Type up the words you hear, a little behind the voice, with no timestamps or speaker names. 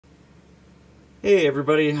Hey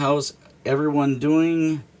everybody, how's everyone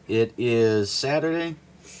doing? It is Saturday.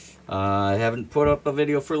 I haven't put up a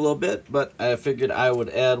video for a little bit, but I figured I would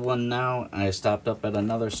add one now. I stopped up at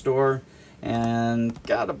another store and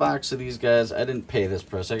got a box of these guys. I didn't pay this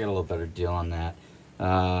price, I got a little better deal on that.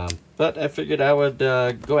 But I figured I would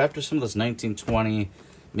go after some of this 1920.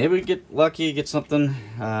 Maybe we get lucky, get something.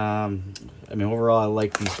 I mean, overall, I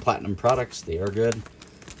like these platinum products. They are good.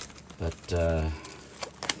 But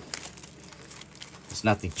it's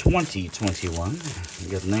not the 2021. We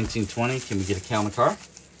got the 1920. Can we get a Cale Makar?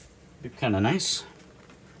 Be kind of nice.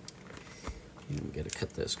 And we got to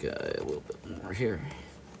cut this guy a little bit more here.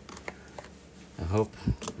 I hope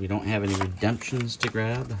we don't have any redemptions to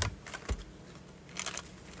grab.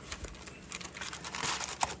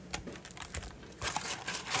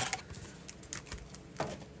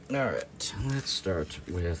 All right, let's start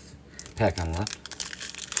with pack on left.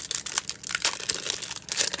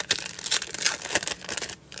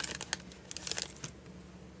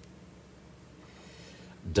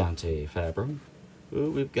 Dante Fabro. Ooh,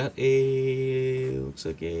 we've got looks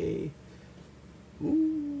like a,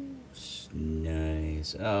 ooh,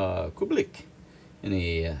 nice, Kublik. And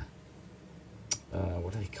a,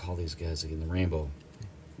 what do they call these guys again? The rainbow.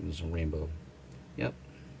 There's a rainbow. Yep.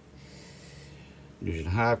 Nugent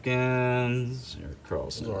Hopkins, Eric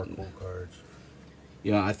Carlson. Those are cool cards.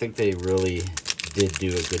 You know, I think they really did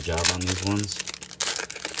do a good job on these ones.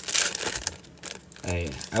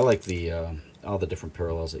 I like the, all the different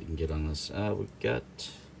parallels that you can get on this. We've got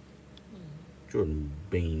Jordan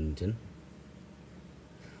Bainton,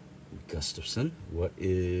 Gustafson. What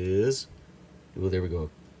is? Oh, there we go.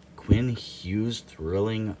 Quinn Hughes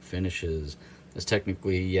Thrilling Finishes. That's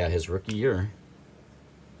technically, yeah, his rookie year.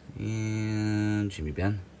 And Jimmy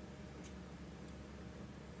Ben.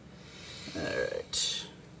 All right.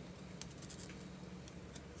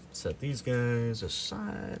 Set these guys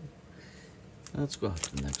aside. Let's go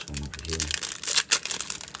to the next one over here.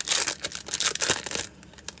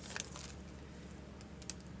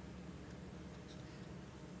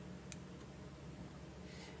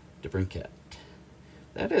 DeBrincat.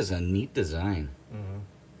 That is a neat design.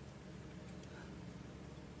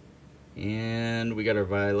 And we got our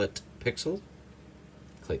Violet Pixel.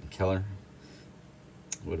 Clayton Keller.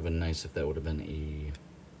 Would have been nice if that would have been a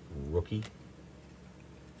rookie.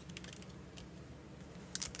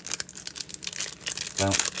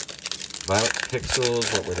 Well, Violet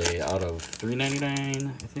Pixels, what were they? Out of $3.99,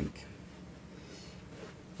 I think.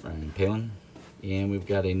 Ryan Palin. And we've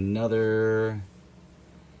got another.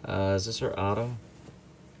 Is this our auto?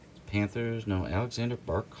 Panthers? No, Alexander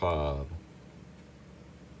Barkov.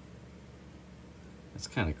 That's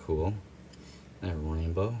kind of cool. That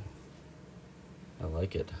rainbow. I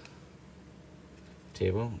like it.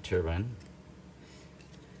 Table, turbine.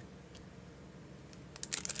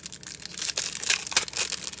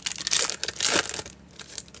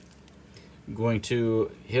 I'm going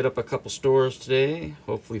to hit up a couple stores today.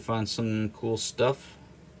 Hopefully find some cool stuff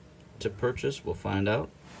to purchase. We'll find out.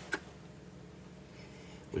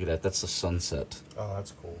 Look at that. That's the sunset. Oh,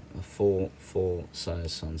 that's cool. A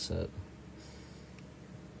full-size sunset.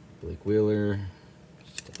 Blake Wheeler.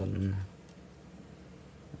 Stephen.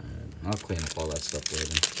 I'll clean up all that stuff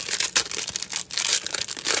later.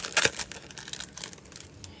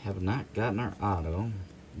 Have not gotten our auto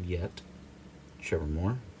yet. Trevor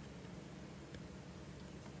Moore.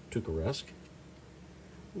 Tukaresk.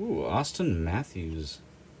 Ooh, Austin Matthews.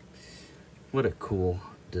 What a cool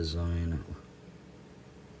design.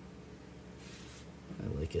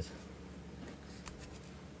 I like it.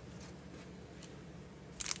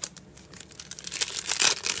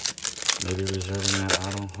 Maybe reserving that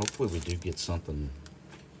auto. Hopefully we do get something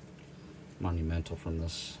monumental from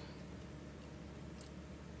this.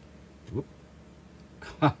 Whoop.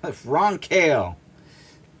 Wrong Cale.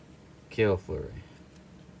 Cale Fleury.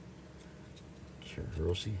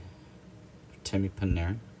 Rossi. Timmy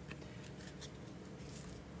Panarin.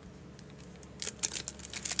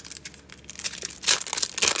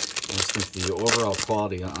 I just think the overall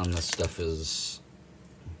quality on this stuff is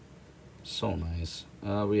so nice.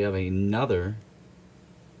 We have another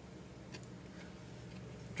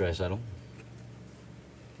Draisaitl,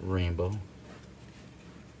 Rainbow,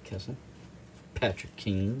 Kessel, Patrick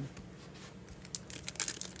King,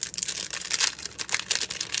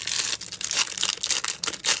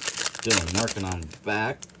 Dylan Larkin on the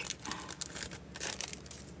back,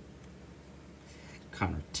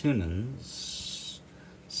 Connor Timmins,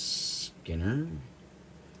 Skinner,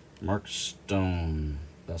 Mark Stone,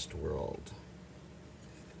 Best World.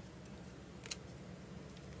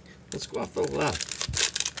 Let's go off the left.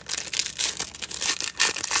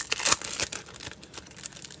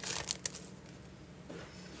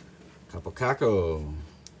 Capo Caco.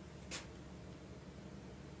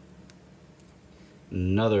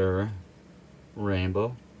 Another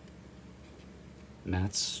rainbow.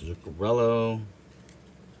 Mats Zuccarello.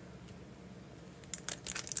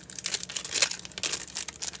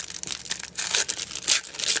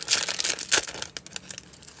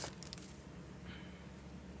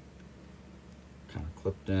 Kind of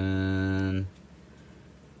clipped in.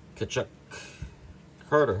 Kachuk.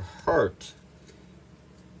 Carter Hart.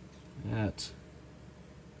 That.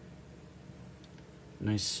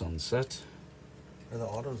 Nice sunset. Are the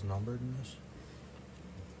autos numbered in this?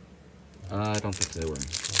 I don't think they were.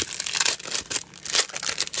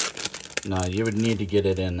 No, you would need to get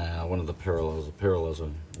it in one of the parallels. The parallels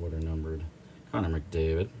would have numbered. Connor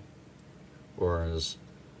McDavid. Or as...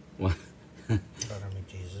 Connor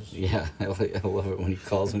McJesus. Yeah, I love it when he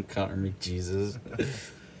calls him Connor McJesus.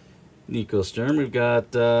 Nico Sturm. We've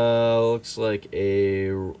got, looks like a...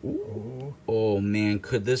 Ooh. Oh, man.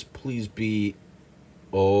 Could this please be...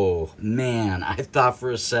 Oh, man. I thought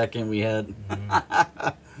for a second we had...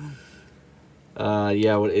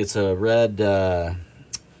 yeah, it's a red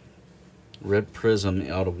prism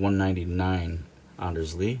out of 199,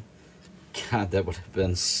 Anders Lee. God, that would have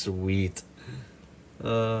been sweet.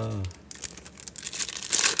 I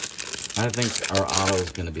think our auto is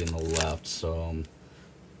going to be in the left, so I'm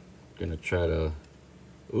going to try to...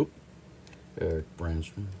 Oop. Eric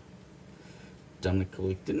Brandstrom. Dominic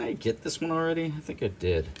Kulik. Didn't I get this one already? I think I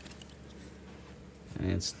did.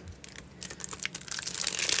 And it's...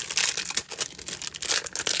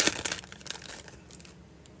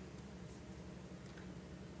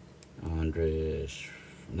 Andrei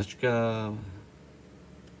Nichka.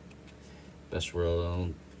 Best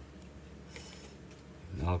World.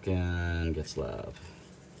 Malkin gets love.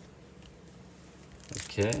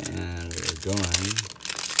 Okay, and we're going.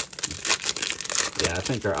 Yeah, I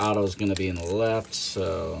think our auto is going to be in the left,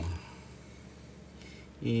 so.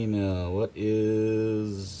 Email. What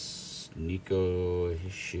is Nico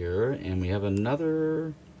Hischier? And we have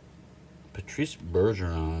another Patrice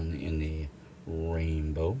Bergeron in the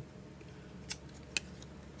rainbow.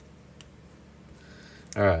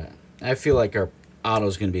 Alright, I feel like our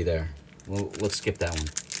auto's going to be there. Well, let's skip that one.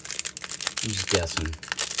 I'm just guessing.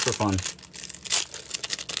 For fun.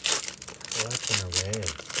 Well, that's an array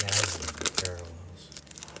of dazzling parallels.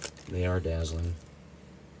 They are dazzling.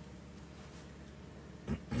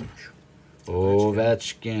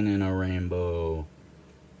 Ovechkin in a rainbow.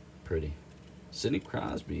 Pretty. Sidney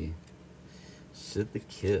Crosby. Sid the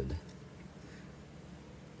Kid.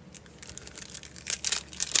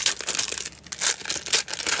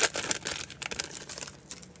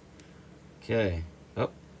 Okay. Oh,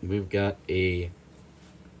 we've got a...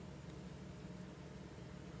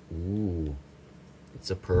 Ooh. It's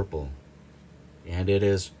a purple. And it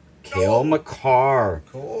is Cale Makar.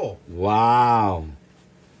 Cool. Wow.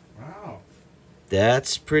 Wow.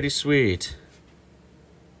 That's pretty sweet.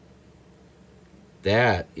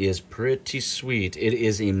 That is pretty sweet. It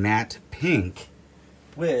is a matte pink,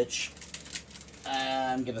 which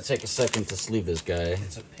I'm going to take a second to sleeve this guy.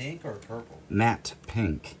 It's a pink or a purple? Matte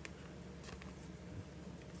pink.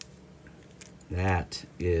 That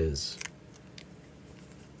is...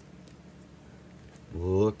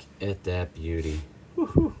 Look at that beauty.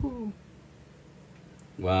 Woo-hoo-hoo.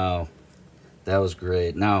 Wow. That was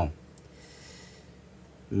great. Now,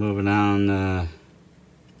 moving on.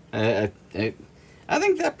 I think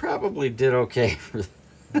that probably did okay. For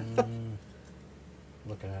Looking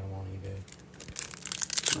at them on eBay.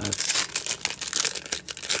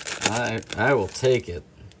 I will take it.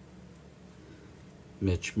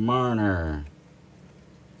 Mitch Marner.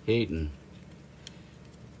 Hayton.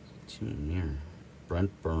 Too near. Brent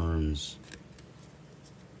Burns.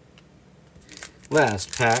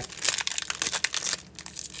 Last pack.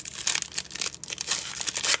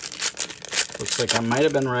 Looks like I might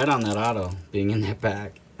have been right on that auto being in that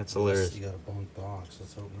pack. That's hilarious. You got a bunk box.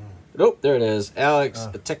 Let's hope not. Nope, there it is. Alex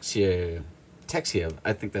Texiev. Texiev.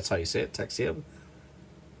 I think that's how you say it. Texiev.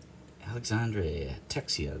 Alexandre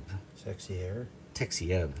Texiev. Sexy hair?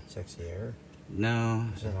 Texiev. Sexy hair? No.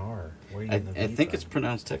 It's an R. Where are you I getting the V think from? it's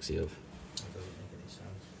pronounced Texiev. That doesn't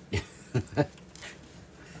make any sense.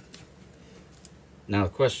 Now the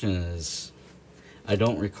question is, I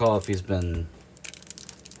don't recall if he's been...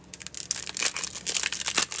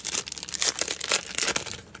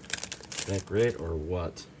 that great or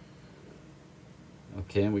what?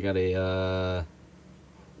 Okay, we got a...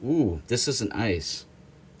 Ooh, this is an ice.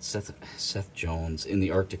 Seth Jones in the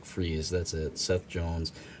Arctic Freeze. That's it. Seth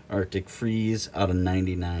Jones. Arctic Freeze out of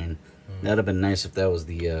 99. That'd have been nice if that was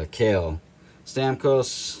the Cale.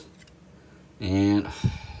 Stamkos. And...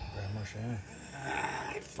 Grammar yeah.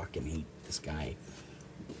 I fucking hate this guy.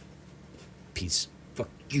 Peace. Fuck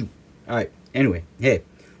you. All right. Anyway, hey,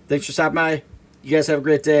 thanks for stopping by. You guys have a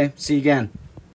great day. See you again.